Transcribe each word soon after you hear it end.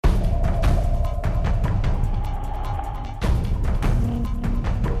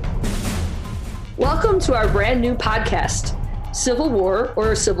Welcome to our brand new podcast, Civil War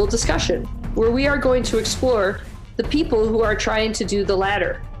or a Civil Discussion, where we are going to explore the people who are trying to do the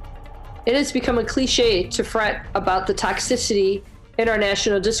latter. It has become a cliche to fret about the toxicity in our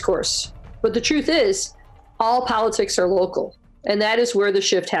national discourse, but the truth is, all politics are local, and that is where the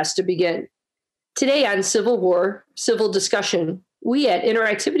shift has to begin. Today on Civil War, Civil Discussion, we at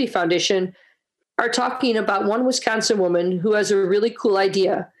Interactivity Foundation are talking about one Wisconsin woman who has a really cool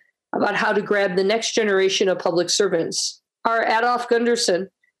idea about how to grab the next generation of public servants. Our Adolf Gunderson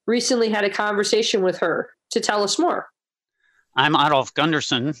recently had a conversation with her to tell us more. I'm Adolf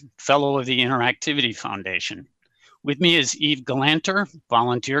Gunderson, Fellow of the Interactivity Foundation. With me is Eve Galanter,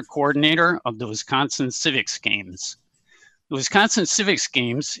 Volunteer Coordinator of the Wisconsin Civics Games. The Wisconsin Civics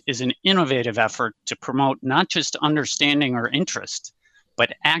Games is an innovative effort to promote not just understanding or interest,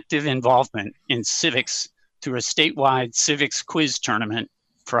 but active involvement in civics through a statewide civics quiz tournament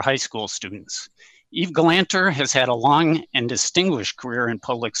for high school students. Eve Galanter has had a long and distinguished career in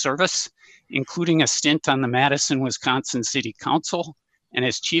public service, including a stint on the Madison, Wisconsin City Council and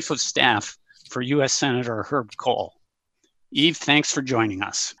as Chief of Staff for U.S. Senator Herb Kohl. Eve, thanks for joining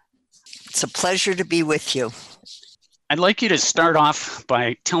us. It's a pleasure to be with you. I'd like you to start off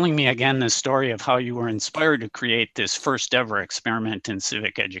by telling me again the story of how you were inspired to create this first ever experiment in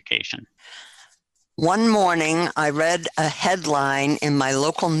civic education. One morning, I read a headline in my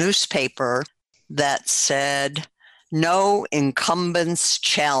local newspaper that said, "No incumbents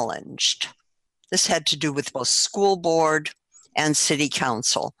challenged." This had to do with both school board and city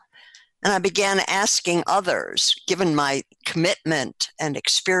council. And I began asking others, given my commitment and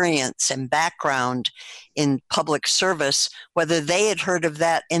experience and background in public service, whether they had heard of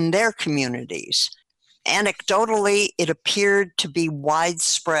that in their communities. Anecdotally, it appeared to be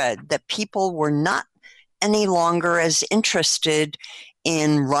widespread that people were not any longer as interested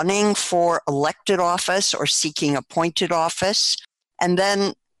in running for elected office or seeking appointed office. And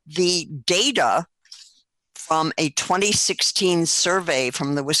then the data from a 2016 survey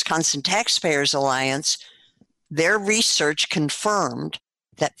from the Wisconsin Taxpayers Alliance, their research confirmed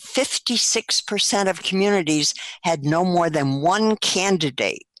that 56% of communities had no more than one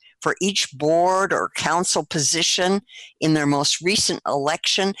candidate for each board or council position in their most recent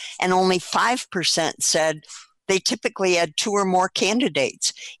election, and only 5% said they typically had two or more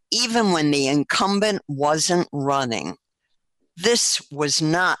candidates, even when the incumbent wasn't running. This was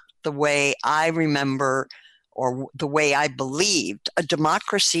not the way I remember or the way I believed a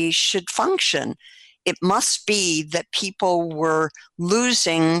democracy should function. It must be that people were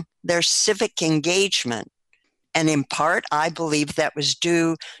losing their civic engagement. And in part, I believe that was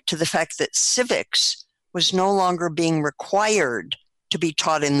due to the fact that civics was no longer being required to be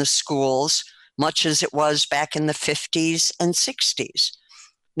taught in the schools, much as it was back in the 50s and 60s.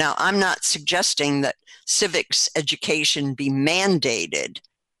 Now, I'm not suggesting that civics education be mandated.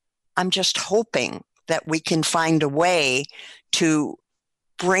 I'm just hoping that we can find a way to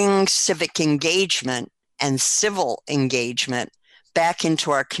bring civic engagement and civil engagement back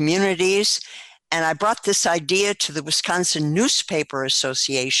into our communities. And I brought this idea to the Wisconsin Newspaper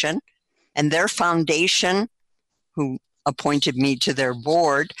Association, and their foundation, who appointed me to their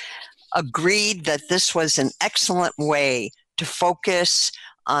board, agreed that this was an excellent way to focus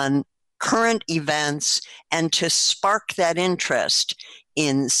on current events and to spark that interest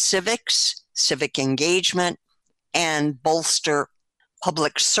in civics, civic engagement, and bolster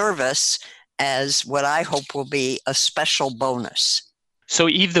public service as what I hope will be a special bonus. So,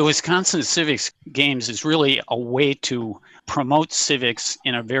 Eve, the Wisconsin Civics Games is really a way to promote civics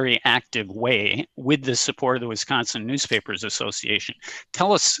in a very active way with the support of the Wisconsin Newspapers Association.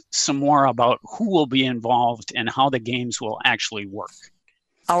 Tell us some more about who will be involved and how the games will actually work.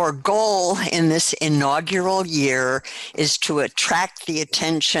 Our goal in this inaugural year is to attract the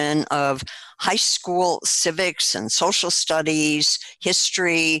attention of high school civics and social studies,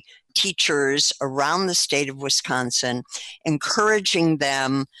 history, teachers around the state of Wisconsin, encouraging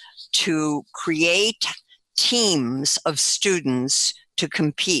them to create teams of students to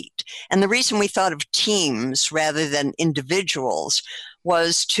compete. And the reason we thought of teams rather than individuals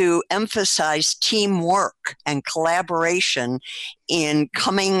was to emphasize teamwork and collaboration in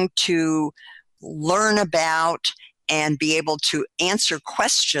coming to learn about and be able to answer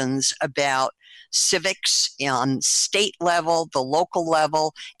questions about civics on state level, the local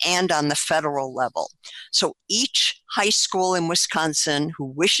level, and on the federal level. So each high school in Wisconsin who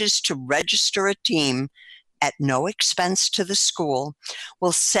wishes to register a team at no expense to the school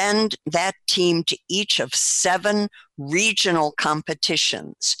will send that team to each of 7 regional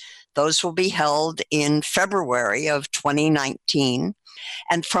competitions. Those will be held in February of 2019.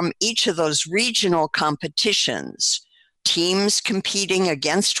 And from each of those regional competitions, teams competing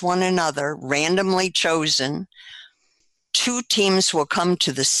against one another, randomly chosen, 2 teams will come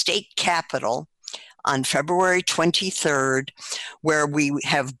to the state capitol on February 23rd, where we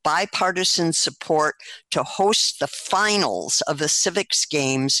have bipartisan support to host the finals of the civics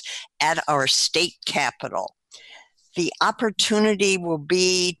games at our state capitol. The opportunity will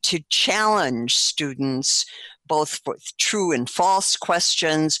be to challenge students both with true and false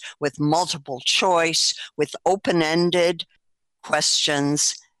questions, with multiple choice, with open-ended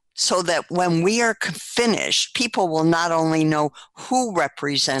questions, so that when we are finished, people will not only know who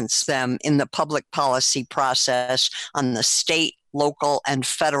represents them in the public policy process on the state, local, and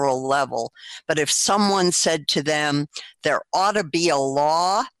federal level, but if someone said to them, there ought to be a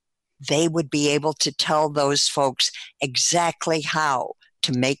law, they would be able to tell those folks exactly how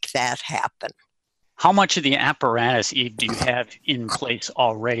to make that happen. How much of the apparatus, Eve, do you have in place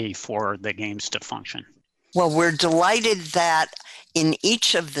already for the games to function? Well, we're delighted that in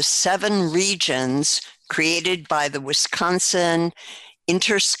each of the 7 regions created by the Wisconsin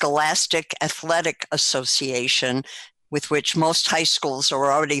Interscholastic Athletic Association, with which most high schools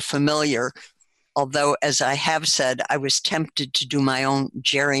are already familiar, although, as I have said, I was tempted to do my own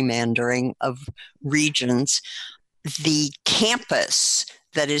gerrymandering of regions. The campus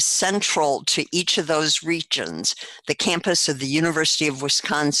that is central to each of those regions, the campus of the University of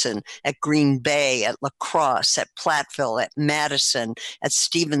Wisconsin, at Green Bay, at La Crosse, at Platteville, at Madison, at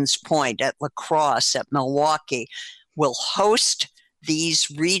Stevens Point, at La Crosse, at Milwaukee, will host these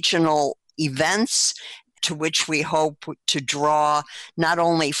regional events to which we hope to draw not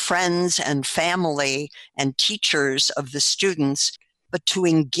only friends and family and teachers of the students, but to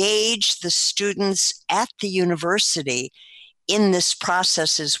engage the students at the university in this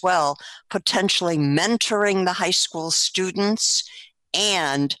process as well, potentially mentoring the high school students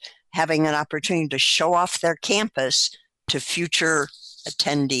and having an opportunity to show off their campus to future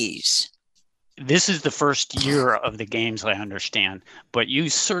attendees. This is the first year of the games, I understand, but you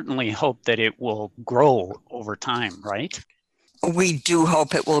certainly hope that it will grow over time, right? We do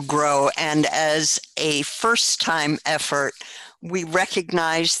hope it will grow. And as a first-time effort, we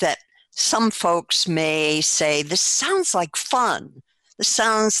recognize that some folks may say, this sounds like fun. This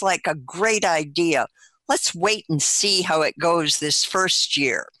sounds like a great idea. Let's wait and see how it goes this first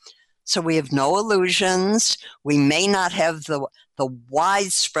year. So we have no illusions. We may not have the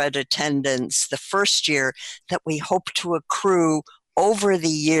widespread attendance the first year that we hope to accrue over the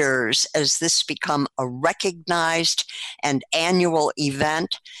years as this become a recognized and annual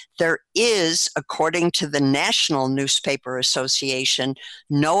event. There is, according to the National Newspaper Association,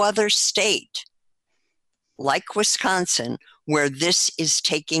 no other state like Wisconsin where this is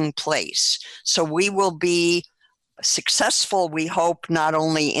taking place. So we will be successful, we hope, not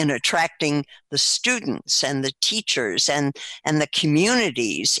only in attracting the students and the teachers and the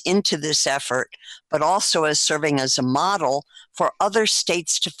communities into this effort, but also as serving as a model for other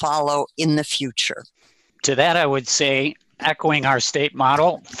states to follow in the future. To that, I would say, echoing our state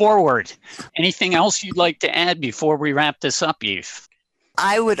model, forward. Anything else you'd like to add before we wrap this up, Eve?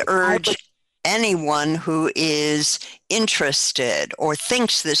 I would urge anyone who is interested or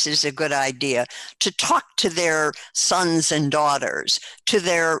thinks this is a good idea to talk to their sons and daughters, to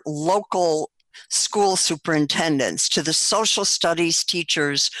their local school superintendents, to the social studies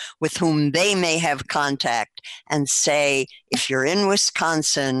teachers with whom they may have contact, and say, if you're in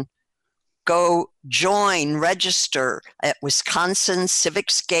Wisconsin, go join, register at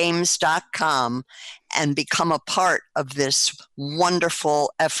wisconsincivicsgames.com and become a part of this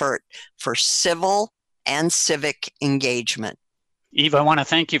wonderful effort for civil and civic engagement. Eve, I want to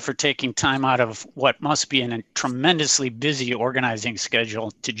thank you for taking time out of what must be a tremendously busy organizing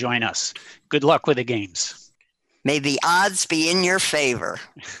schedule to join us. Good luck with the games. May the odds be in your favor.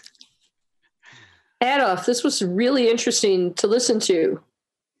 Adolf, this was really interesting to listen to.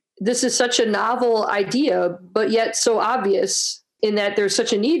 This is such a novel idea, but yet so obvious in that there's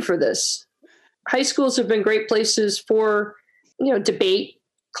such a need for this. High schools have been great places for, debate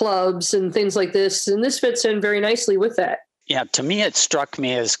clubs and things like this, and this fits in very nicely with that. Yeah, to me, it struck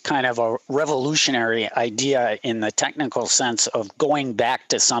me as kind of a revolutionary idea in the technical sense of going back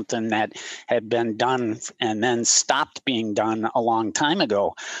to something that had been done and then stopped being done a long time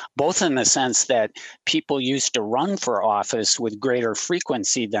ago, both in the sense that people used to run for office with greater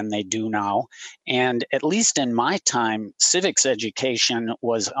frequency than they do now. And at least in my time, civics education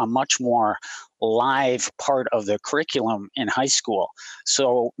was a much more live part of the curriculum in high school.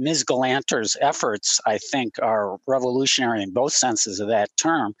 So Ms. Galanter's efforts, I think, are revolutionary in both senses of that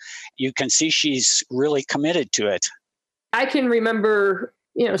term. You can see she's really committed to it. I can remember,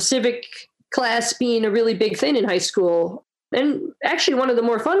 civic class being a really big thing in high school. And actually one of the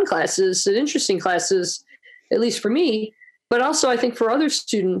more fun classes and interesting classes, at least for me, but also I think for other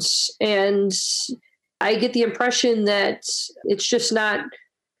students. And I get the impression that it's just not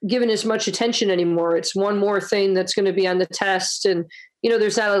given as much attention anymore. It's one more thing that's going to be on the test. And,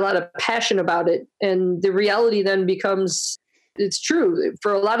 there's not a lot of passion about it. And the reality then becomes, it's true.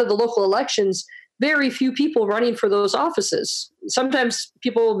 For a lot of the local elections, very few people running for those offices. Sometimes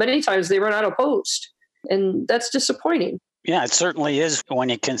many times they run unopposed. And that's disappointing. Yeah, it certainly is when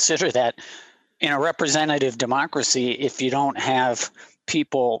you consider that in a representative democracy, if you don't have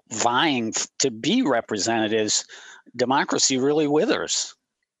people vying to be representatives, democracy really withers.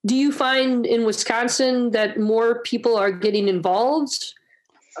 Do you find in Wisconsin that more people are getting involved?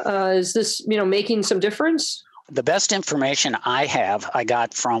 Is this, making some difference? The best information I have, I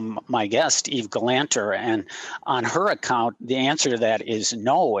got from my guest, Eve Galanter, and on her account, the answer to that is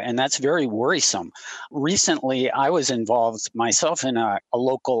no, and that's very worrisome. Recently, I was involved myself in a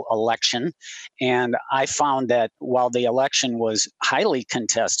local election, and I found that while the election was highly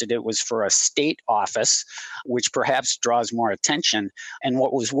contested, it was for a state office, which perhaps draws more attention. And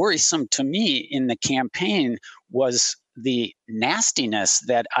what was worrisome to me in the campaign was the nastiness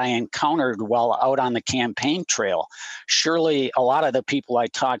that I encountered while out on the campaign trail. Surely a lot of the people I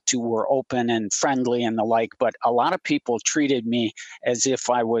talked to were open and friendly and the like, but a lot of people treated me as if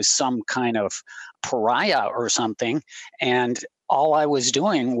I was some kind of pariah or something. And all I was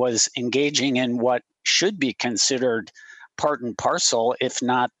doing was engaging in what should be considered part and parcel, if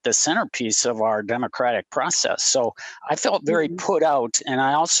not the centerpiece of our democratic process. So I felt very put out. And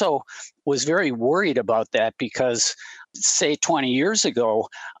I also was very worried about that because, say, 20 years ago,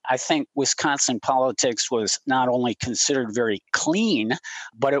 I think Wisconsin politics was not only considered very clean,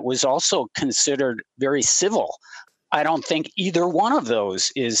 but it was also considered very civil. I don't think either one of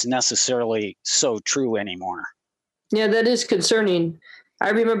those is necessarily so true anymore. Yeah, that is concerning. I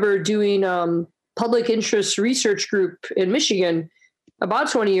remember doing public interest research group in Michigan about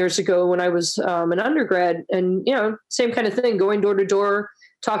 20 years ago when I was an undergrad, and same kind of thing, going door to door,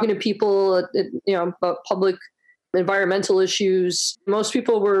 talking to people about public environmental issues. Most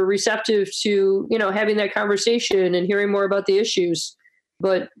people were receptive to having that conversation and hearing more about the issues.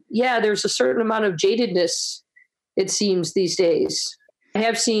 But yeah, there's a certain amount of jadedness, it seems, these days. I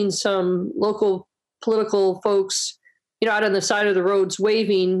have seen some local political folks out on the side of the roads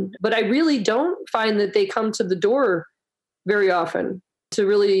waving, but I really don't find that they come to the door very often to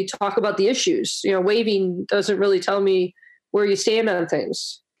really talk about the issues. Waving doesn't really tell me where you stand on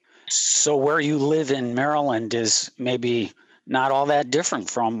things. So where you live in Maryland is maybe not all that different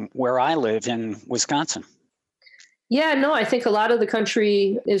from where I live in Wisconsin. Yeah, no, I think a lot of the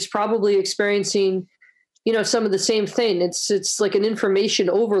country is probably experiencing, some of the same thing. It's like an information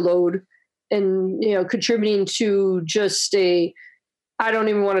overload and, contributing to just I don't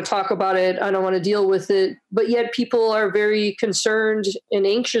even want to talk about it. I don't want to deal with it. But yet people are very concerned and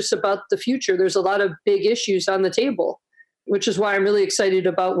anxious about the future. There's a lot of big issues on the table, which is why I'm really excited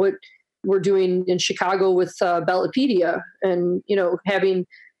about what we're doing in Chicago with Ballotpedia and, having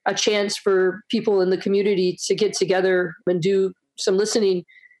a chance for people in the community to get together and do some listening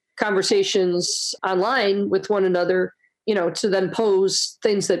conversations online with one another, to then pose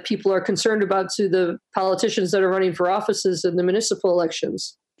things that people are concerned about to the politicians that are running for offices in the municipal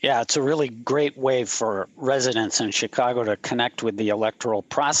elections. Yeah, it's a really great way for residents in Chicago to connect with the electoral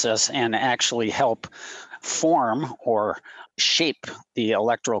process and actually help form or shape the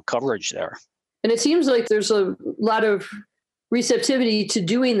electoral coverage there. And it seems like there's a lot of receptivity to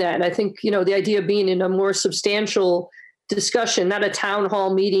doing that. And I think, the idea of being in a more substantial discussion, not a town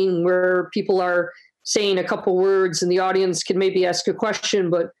hall meeting where people are saying a couple words and the audience can maybe ask a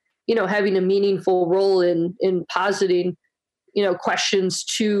question, but, having a meaningful role in positing, questions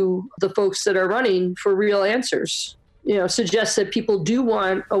to the folks that are running for real answers, suggests that people do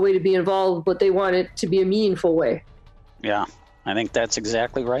want a way to be involved, but they want it to be a meaningful way. Yeah, I think that's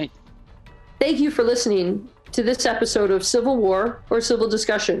exactly right. Thank you for listening to this episode of Civil War or Civil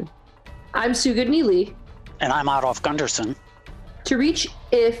Discussion. I'm Sue Goodney-Lee. And I'm Adolf Gunderson. To reach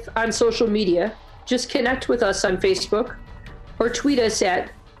IF on social media, just connect with us on Facebook or tweet us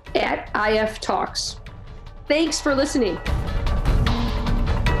at IF Talks. Thanks for listening.